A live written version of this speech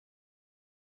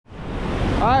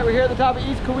All right, we're here at the top of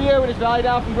East Kaweah. We just valleyed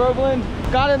down from Groveland.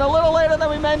 Got in a little later than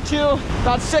we meant to,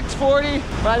 about 6:40,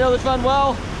 but I know this run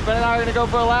well. Bren and I are gonna go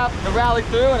for a lap and rally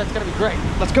through, and it's gonna be great.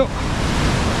 Let's go.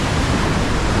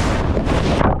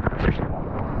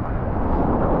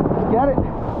 Get it.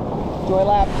 Enjoy a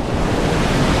lap.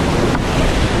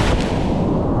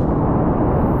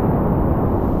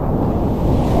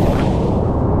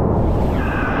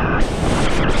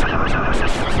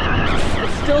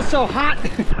 It's still so hot.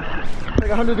 Like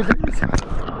 100 degrees.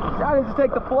 I need to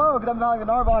take the flow because I've been having the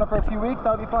Narv on it for a few weeks.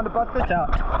 That'll be fun to bust this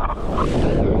out.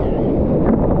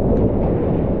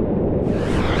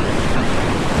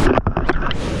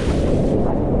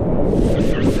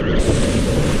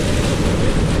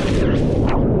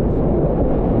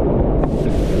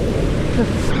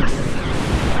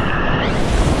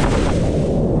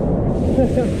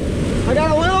 I got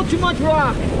a little too much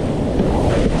rock.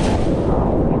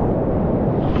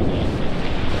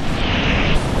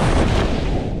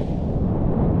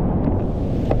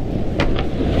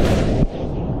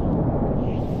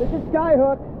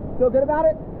 Hook. Feel good about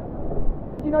it?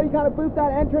 You know, you kind of boost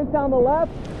that entrance down the left.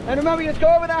 And remember, you just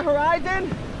go over that horizon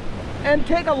and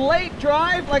take a late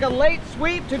drive, like a late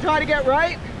sweep to try to get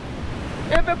right.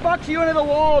 If it bucks you into the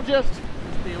wall, just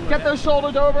get those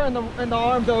shoulders over and the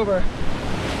arms over.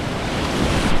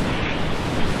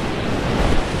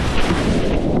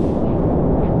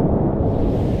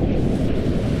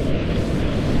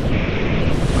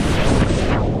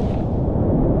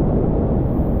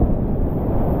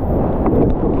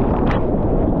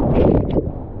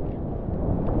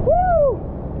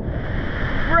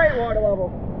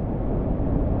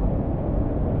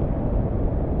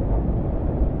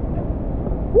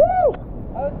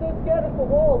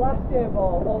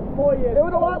 It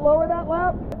was a lot lower that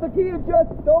lap. The key is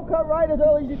just don't cut right as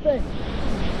early as you think.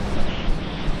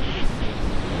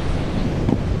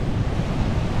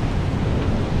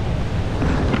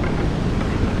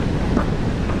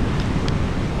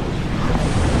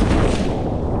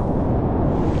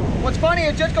 What's funny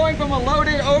is just going from a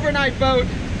loaded overnight boat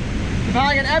to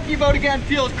having an empty boat again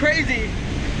feels crazy,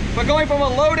 but going from a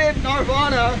loaded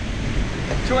Nirvana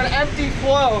to an empty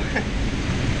flow,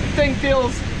 the thing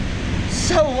feels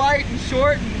so light and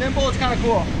short and nimble. It's kind of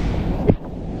cool.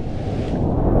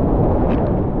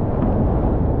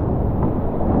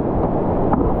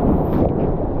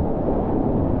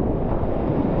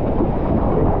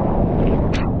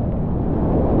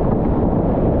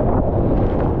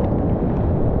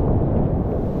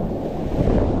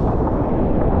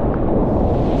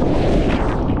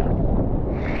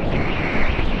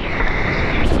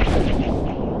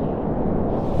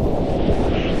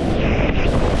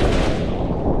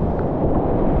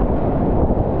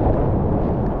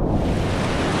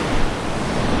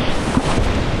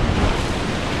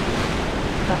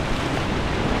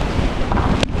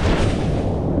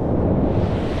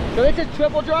 So this is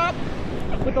triple drop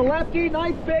with the lefty,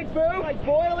 nice big boom, like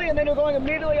boily, and then you're going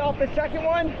immediately off the second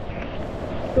one.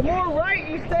 The more right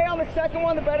you stay on the second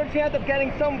one, the better chance of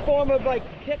getting some form of like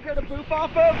kicker to boof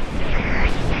off of.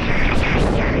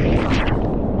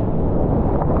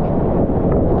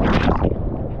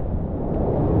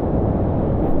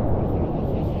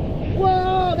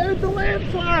 Whoa, there's the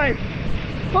landslide.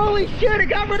 Holy shit, it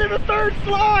got rid of the third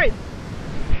slide.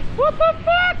 What the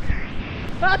fuck?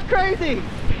 That's crazy.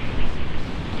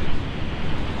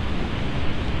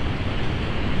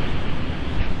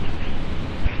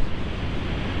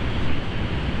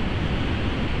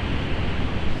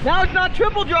 Now it's not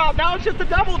triple drop, now it's just a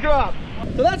double drop.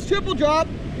 So that's triple drop.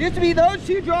 It used to be those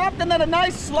two dropped and then a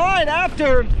nice slide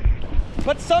after.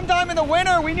 But sometime in the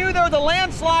winter, we knew there was a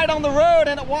landslide on the road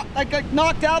and it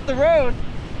knocked out the road.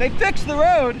 They fixed the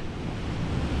road,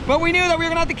 but we knew that we were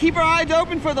gonna have to keep our eyes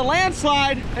open for the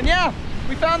landslide. And yeah,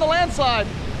 we found the landslide.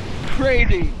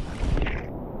 Crazy.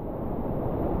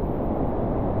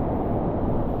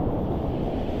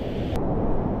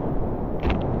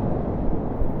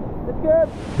 It's good.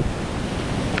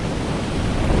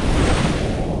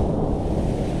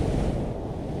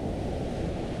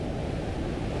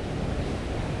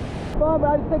 Fun, but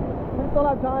I just think we just don't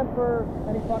have time for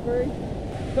any fuckery.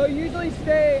 So usually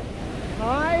stay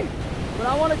high, but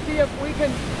I want to see if we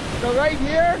can go right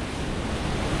here.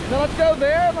 So let's go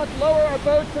there, let's lower our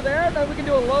boats to there, then we can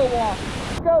do a low walk.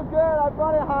 This goes good, I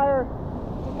brought it higher.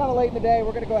 It's kind of late in the day,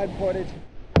 we're gonna go ahead and portage.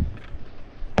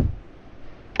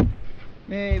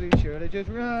 Maybe we should have just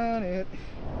run it.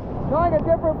 Trying a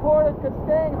different portage because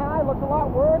staying high looks a lot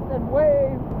worse and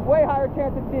way higher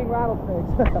chance of seeing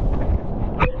rattlesnakes.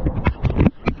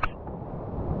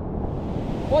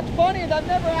 What's funny is I've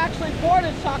never actually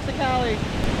portaged Cali.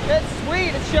 It's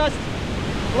sweet, it's just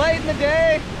late in the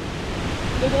day.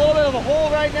 There's a little bit of a hole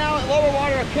right now at lower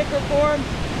water, a kicker formed.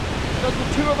 Just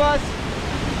the two of us.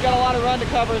 We've got a lot of run to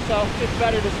cover, so it's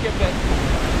better to skip it.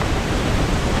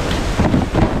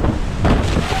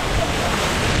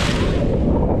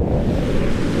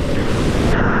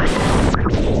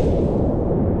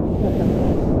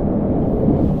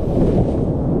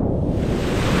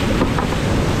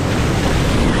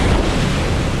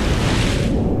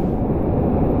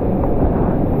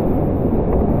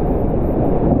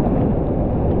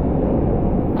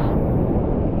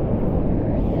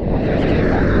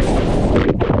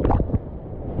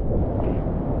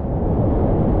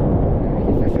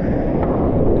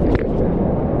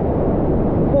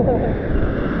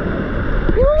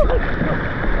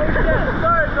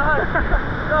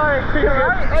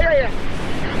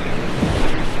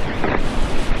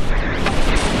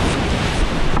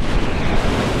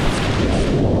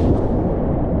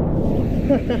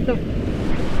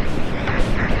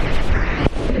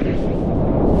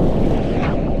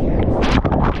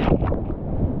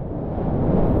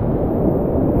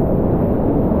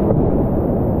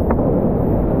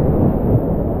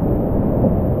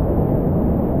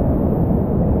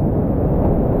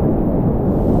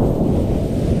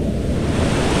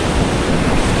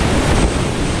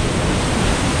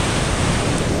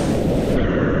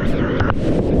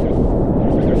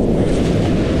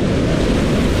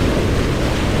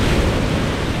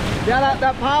 Yeah,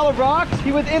 that pile of rocks,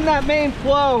 he was in that main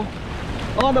flow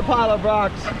on the pile of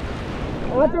rocks.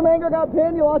 After Manger got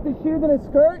pinned, he lost his shoes and his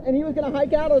skirt, and he was gonna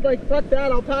hike out. I was like, fuck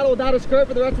that, I'll paddle without a skirt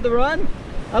for the rest of the run.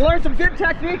 I learned some good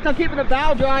techniques on keeping the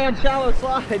bow dry on shallow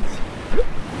slides.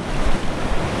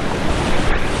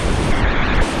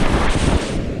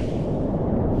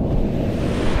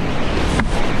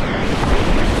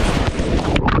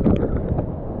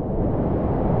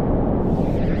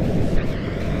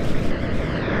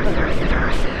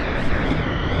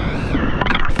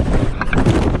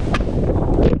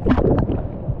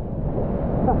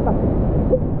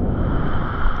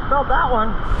 Felt that one.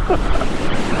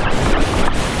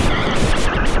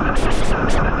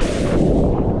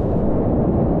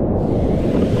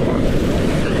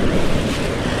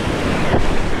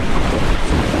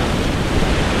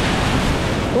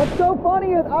 What's so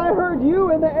funny is I heard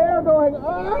you in the air going,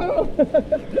 oh!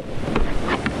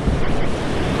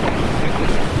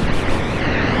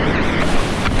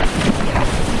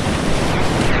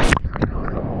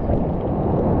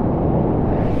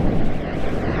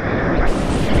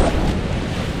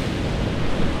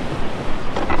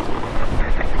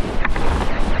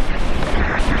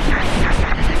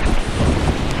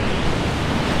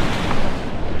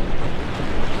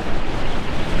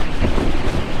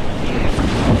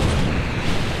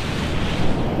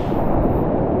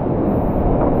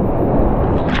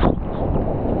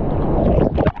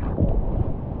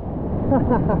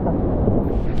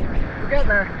 We're getting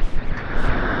there.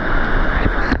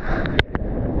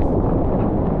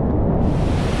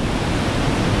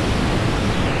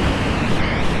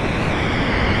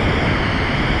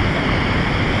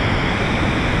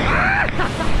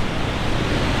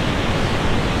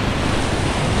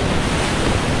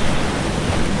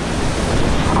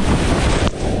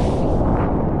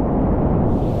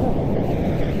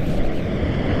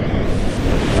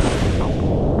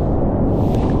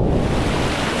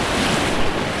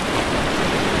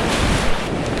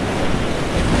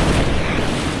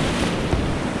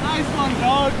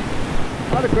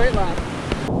 What a great lap.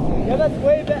 Yeah, that's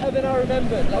way better than I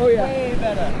remembered. That's way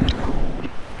better.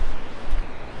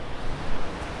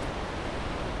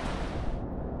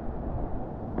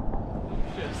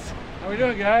 How we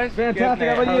doing, guys? Fantastic.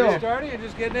 How about you? Starting or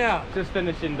just getting out? Just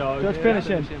finishing, dog. Just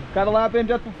finishing. Got a lap in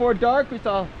just before dark. We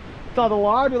saw the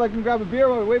lodge. We're like, we grab a beer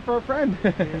while we wait for our friend.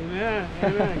 Amen.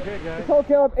 Amen. Good, guys. We told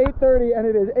Caleb 8:30 and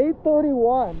it is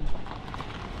 8:31.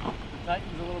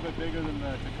 Titan's a little bit bigger than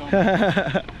the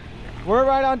Tacoma. We're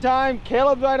right on time.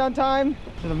 Caleb's right on time.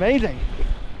 This is amazing.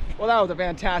 Well, that was a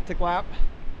fantastic lap.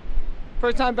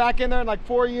 First time back in there in like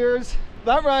 4 years.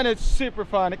 That run is super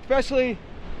fun, especially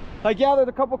like, yeah, there's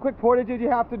a couple quick portages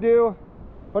you have to do,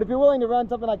 but if you're willing to run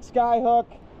something like Skyhook,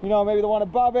 you know, maybe the one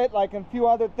above it, like and a few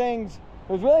other things,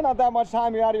 there's really not that much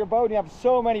time you're out of your boat and you have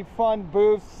so many fun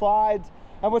boofs, slides.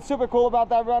 And what's super cool about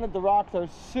that run is the rocks are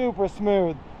super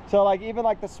smooth. So like even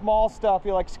like the small stuff,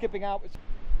 you're like skipping out. It's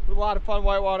a lot of fun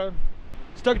whitewater.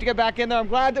 Stoked to get back in there. I'm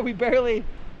glad that we barely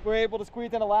were able to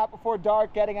squeeze in a lap before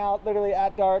dark, getting out literally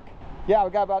at dark. Yeah,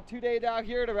 we got about 2 days out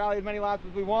here to rally as many laps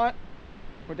as we want.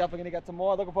 We're definitely gonna get some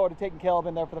more. Looking forward to taking Caleb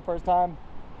in there for the first time.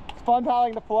 It's fun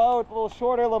paddling the flow. It's a little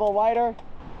shorter, a little lighter.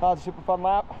 That was a super fun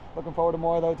lap. Looking forward to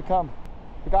more of those to come.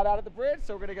 We got out of the bridge,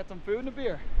 so we're gonna get some food and a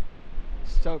beer.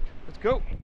 Stoked. Let's go.